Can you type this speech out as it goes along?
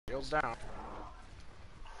shields down.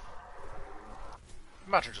 I'm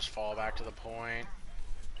about to just fall back to the point.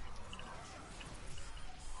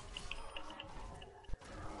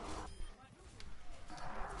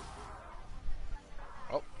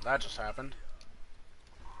 Oh, that just happened.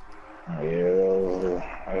 Yeah,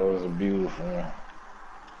 that was beautiful.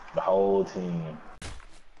 The whole team.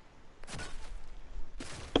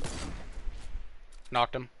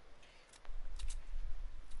 Knocked him.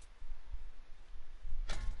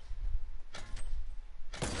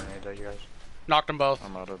 Grenades at you guys. Knocked them both.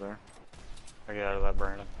 I'm out of there. I get out of that,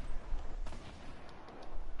 Brandon.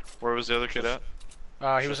 Where was the other kid at?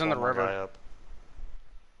 He was in the river. Up.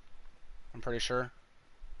 I'm pretty sure.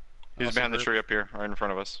 He's behind the tree up here, right in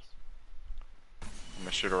front of us. I'm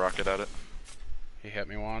gonna shoot a rocket at it. He hit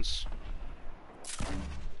me once.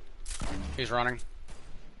 He's running.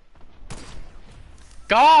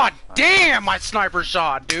 God damn, my sniper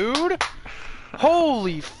shot, dude!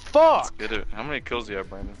 Holy fuck! Let's get it. How many kills do you have,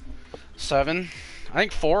 Brandon? 7. I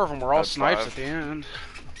think 4 of them were all Had snipes 5. at the end.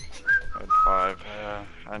 I had 5.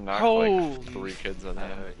 I knocked like 3 kids at the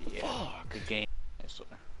end. Yeah. Fuck. Good game.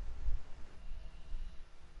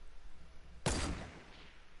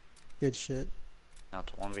 Good shit. Now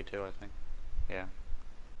it's 1v2, I think. Yeah.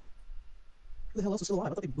 Who the hell else is still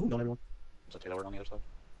alive? I thought they boomed on everyone. Is that Taylor on the other side?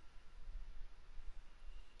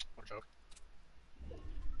 What a joke.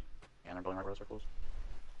 Yeah, they're going right where the circles.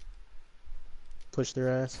 Push their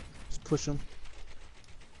ass. Just push them.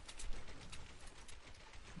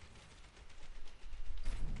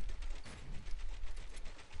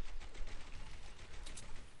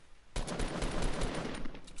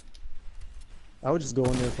 I would just go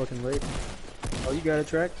in there fucking late. Oh, you got a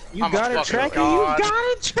track? You got a Tracky? You got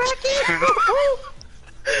a Tracky?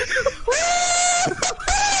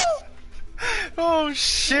 Oh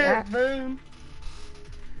shit, man.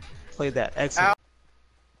 Played that. Excellent.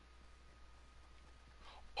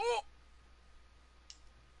 Oh.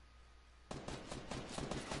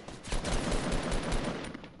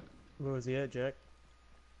 Where was he at, Jack? It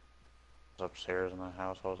was upstairs in the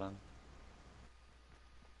house I was in.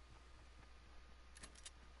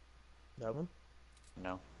 That one?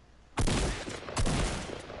 No.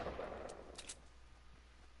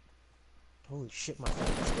 Holy shit, my phone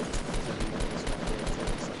is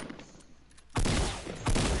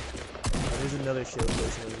there's another shield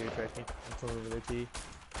station over here, Tracky. I'm coming over there to you.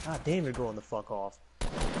 Ah, damn, you're going the fuck off.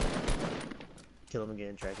 Kill him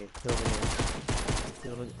again, Tracky. Kill him again.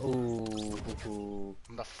 Kill him again. Ooh.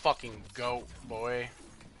 I'm the fucking goat, boy.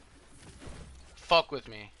 Fuck with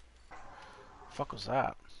me. Fuck was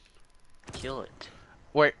that? Kill it.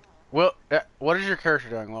 Wait, Will, what is your character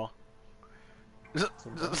doing, Will?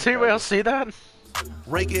 Does anybody else see that?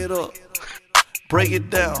 Rake it up, break it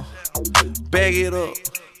down, bag it up,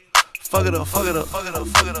 fuck it up, fuck it up, fuck it up,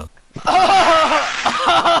 fuck it up.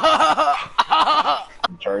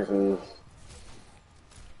 Choices.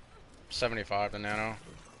 75 to Nano.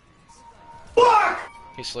 Fuck!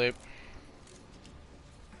 He sleep.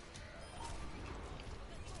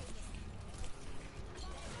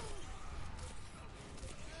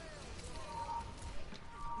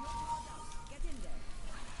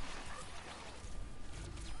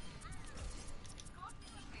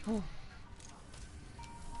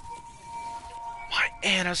 My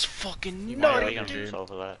Anna's fucking nutty, dude. Himself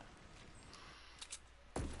for that.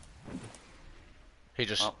 He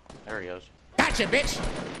just... Oh, there he goes. Gotcha, bitch!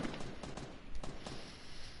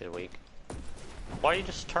 Get weak. Why you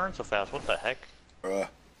just turn so fast? What the heck? Bruh.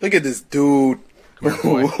 Look at this dude. Come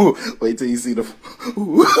here, boy. Wait till you see the... here,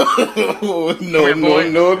 boy.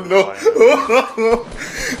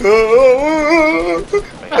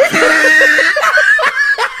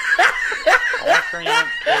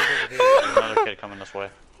 There's another kid coming this way.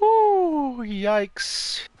 Ooh,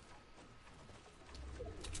 yikes.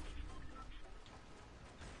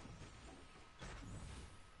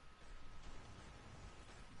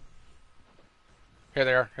 Here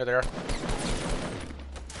they are, here they are.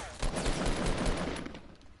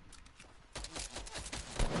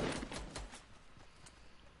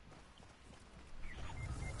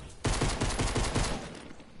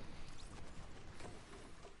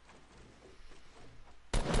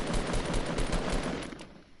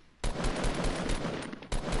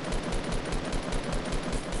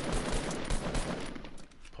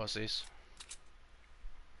 Pussies.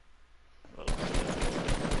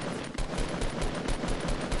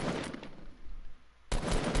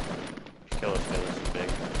 Kill this guy, this is big.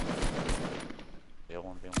 Deal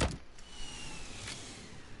 1v1.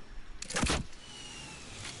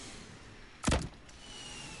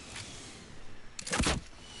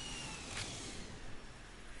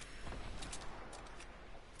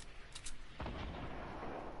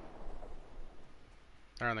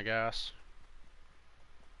 They're on the gas.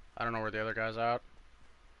 I don't know where the other guy's at.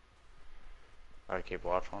 I keep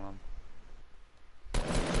watch on them.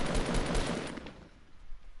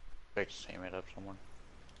 Big teammate up somewhere.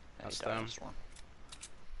 Yeah, That's he died them. this one.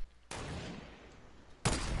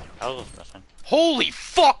 How was missing? Holy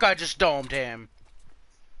fuck, I just domed him.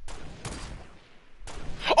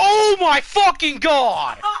 Oh my fucking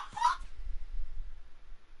god!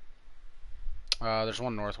 There's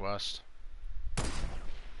one northwest.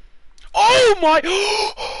 Oh my!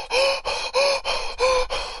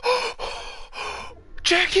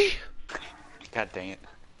 Jackie! God dang it.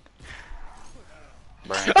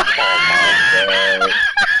 Brian.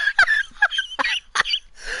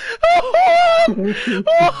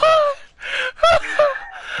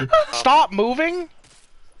 Stop moving!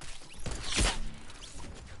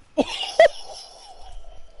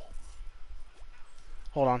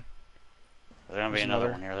 Hold on. There's gonna be There's another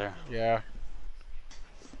another. one near there. Yeah.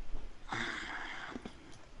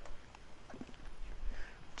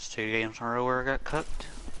 It's 2 games in a row where I got cooked.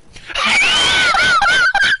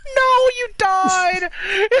 No, you died!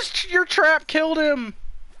 Your trap killed him!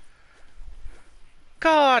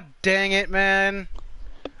 God dang it, man.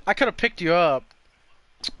 I could have picked you up.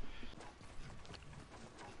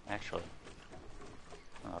 Actually,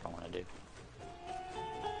 no, I don't want to do.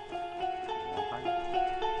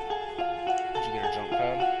 Did you get a jump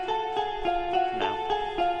pad? No.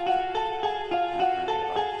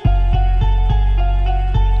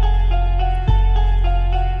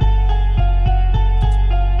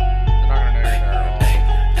 They're not gonna know you're there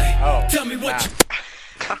at all. Oh, Tell me what you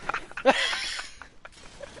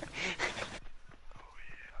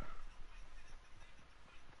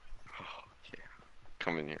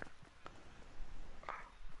Come in here.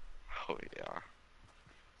 Oh yeah.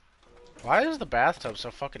 Why is the bathtub so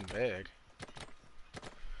fucking big?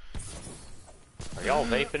 Are y'all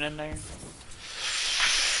vaping in there?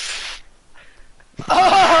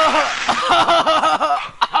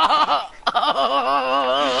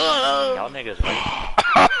 Y'all niggas vape.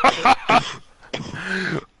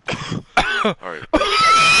 Alright.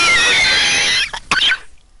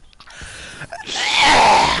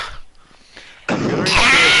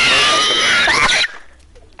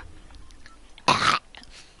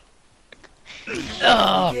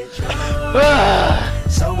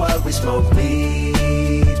 So what, we smoke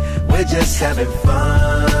weed, we're just having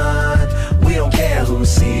fun.